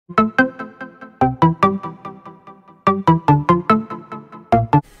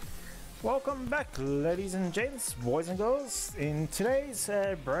Welcome back, ladies and gents, boys and girls. In today's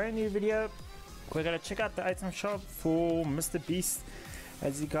brand new video, we're going to check out the item shop for Mr. Beast.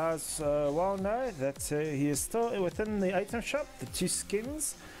 As you guys well know, that he is still within the item shop. The two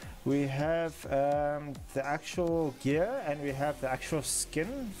skins, we have the actual gear and we have the actual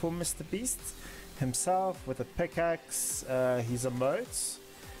skin for Mr. Beast himself with a pickaxe, his emotes,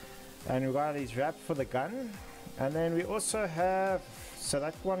 and we got his wrap for the gun. And then we also have, so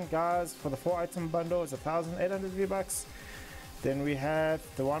that one, guys, for the 4 item bundle is 1,800 V-Bucks. Then we have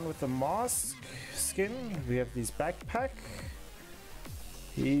the one with the mask skin. We have his backpack,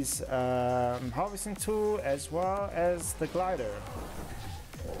 his harvesting tool, as well as the glider.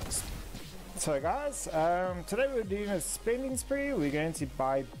 So guys, today we're doing a spending spree. We're going to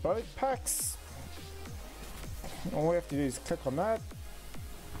buy both packs. All we have to do is click on that.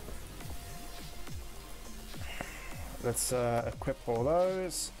 Let's equip all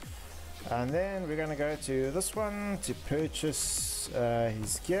those, and then we're going to go to this one to purchase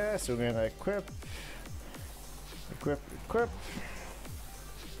his gear. So we're going to equip.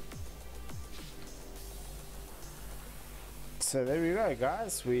 So there we go,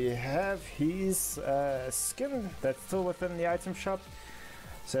 guys. We have his skin that's still within the item shop,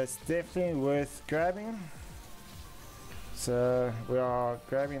 so it's definitely worth grabbing. So we are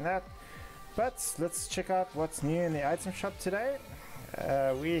grabbing that. But let's check out what's new in the item shop today.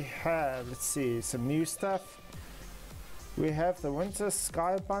 We have, let's see, some new stuff. We have the winter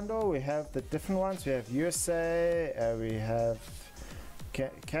sky bundle. We have the different ones. We have USA, we have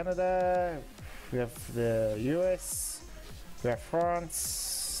Canada, we have the US, we have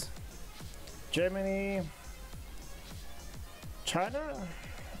France, Germany, China,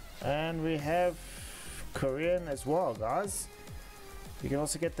 and we have Korean as well, guys. You can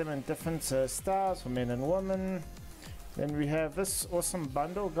also get them in different styles for men and women. Then we have this awesome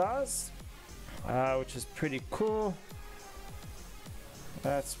bundle, guys, which is pretty cool.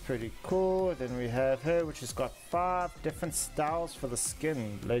 That's pretty cool. Then we have her, which has got 5 different styles for the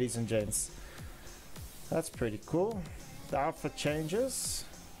skin, ladies and gents. That's pretty cool. The outfit changes.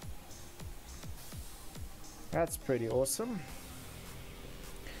 That's pretty awesome.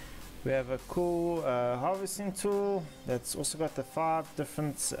 We have a cool harvesting tool that's also got the 5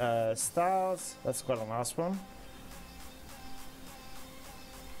 different styles. That's quite a nice one.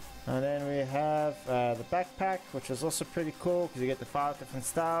 And then we have the backpack, which is also pretty cool because you get the 5 different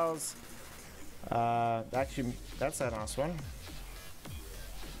styles. Actually, that's a nice one.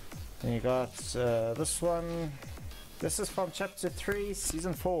 Then you got this one. This is from chapter 3,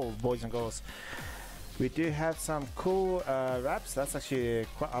 season 4, boys and girls. We do have some cool wraps. That's actually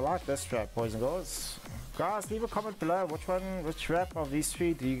quite, I like this wrap, boys and girls. Guys, leave a comment below which wrap of these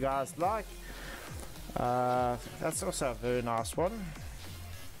 3 do you guys like. That's also a very nice one.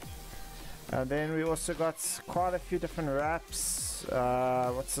 And then we also got quite a few different wraps.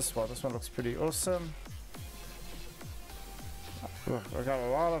 What's this one? This one looks pretty awesome. We've got a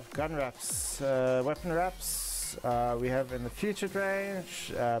lot of gun wraps, weapon wraps. We have in the featured range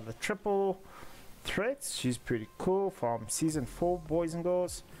the triple threats. She's pretty cool, from season 4, boys and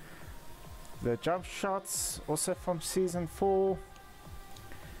girls. The jump shots, also from season 4.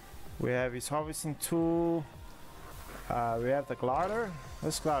 We have his harvesting tool. We have the glider.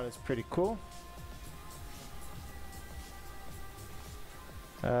 This glider is pretty cool.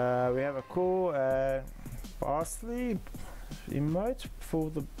 We have a cool parsley emote for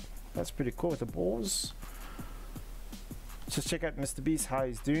the, that's pretty cool with the balls. Just check out Mr. Beast, how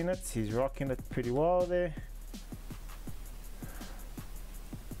he's doing it. He's rocking it pretty well there.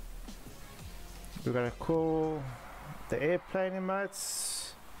 We've got a cool, the airplane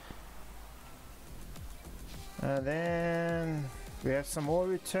emotes. And then we have some more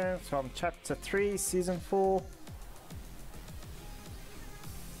returns from chapter 3, season 4.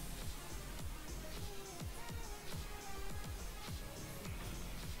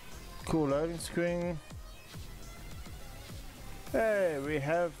 Cool loading screen. Hey, we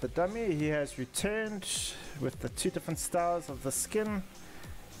have the dummy. He has returned with the 2 different styles of the skin.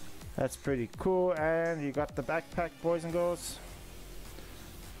 That's pretty cool. And you got the backpack, boys and girls.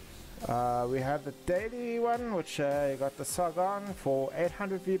 We have the daily one, which you got the Sargon for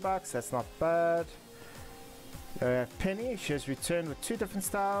 800 V-Bucks. That's not bad. We have Penny. She has returned with 2 different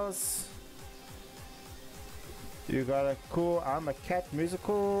styles. You got a cool I'm a Cat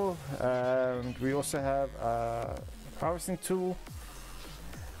musical. And we also have harvesting tool.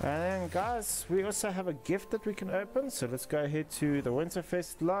 And then, guys, we also have a gift that we can open. So let's go ahead to the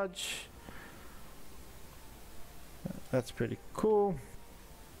Winterfest Lodge. That's pretty cool.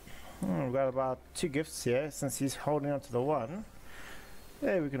 We've got about 2 gifts here since he's holding on to the one.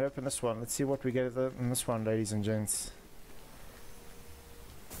 Yeah, we can open this one. Let's see what we get in this one, ladies and gents.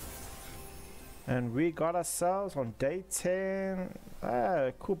 And we got ourselves on day 10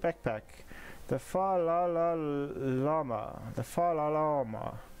 a cool backpack. The Lama.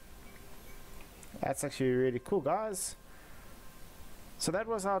 That's actually really cool, guys. So that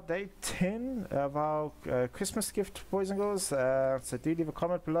was our day 10 of our Christmas gift, boys and girls. So do leave a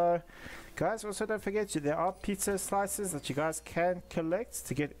comment below. Guys, also don't forget, there are pizza slices that you guys can collect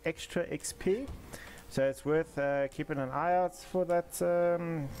to get extra XP. So it's worth keeping an eye out for that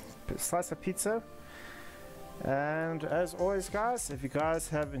slice of pizza. And as always, guys, if you guys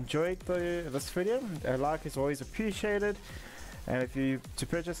have enjoyed this video, a like is always appreciated. And if you to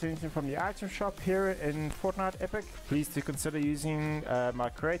purchase anything from the item shop here in Fortnite Epic, please do consider using my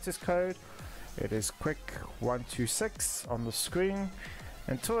creators code. It is quick126 on the screen.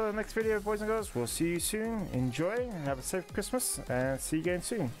 Until the next video, boys and girls, we'll see you soon. Enjoy and have a safe Christmas, and see you again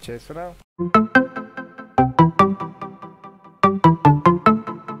soon. Cheers for now.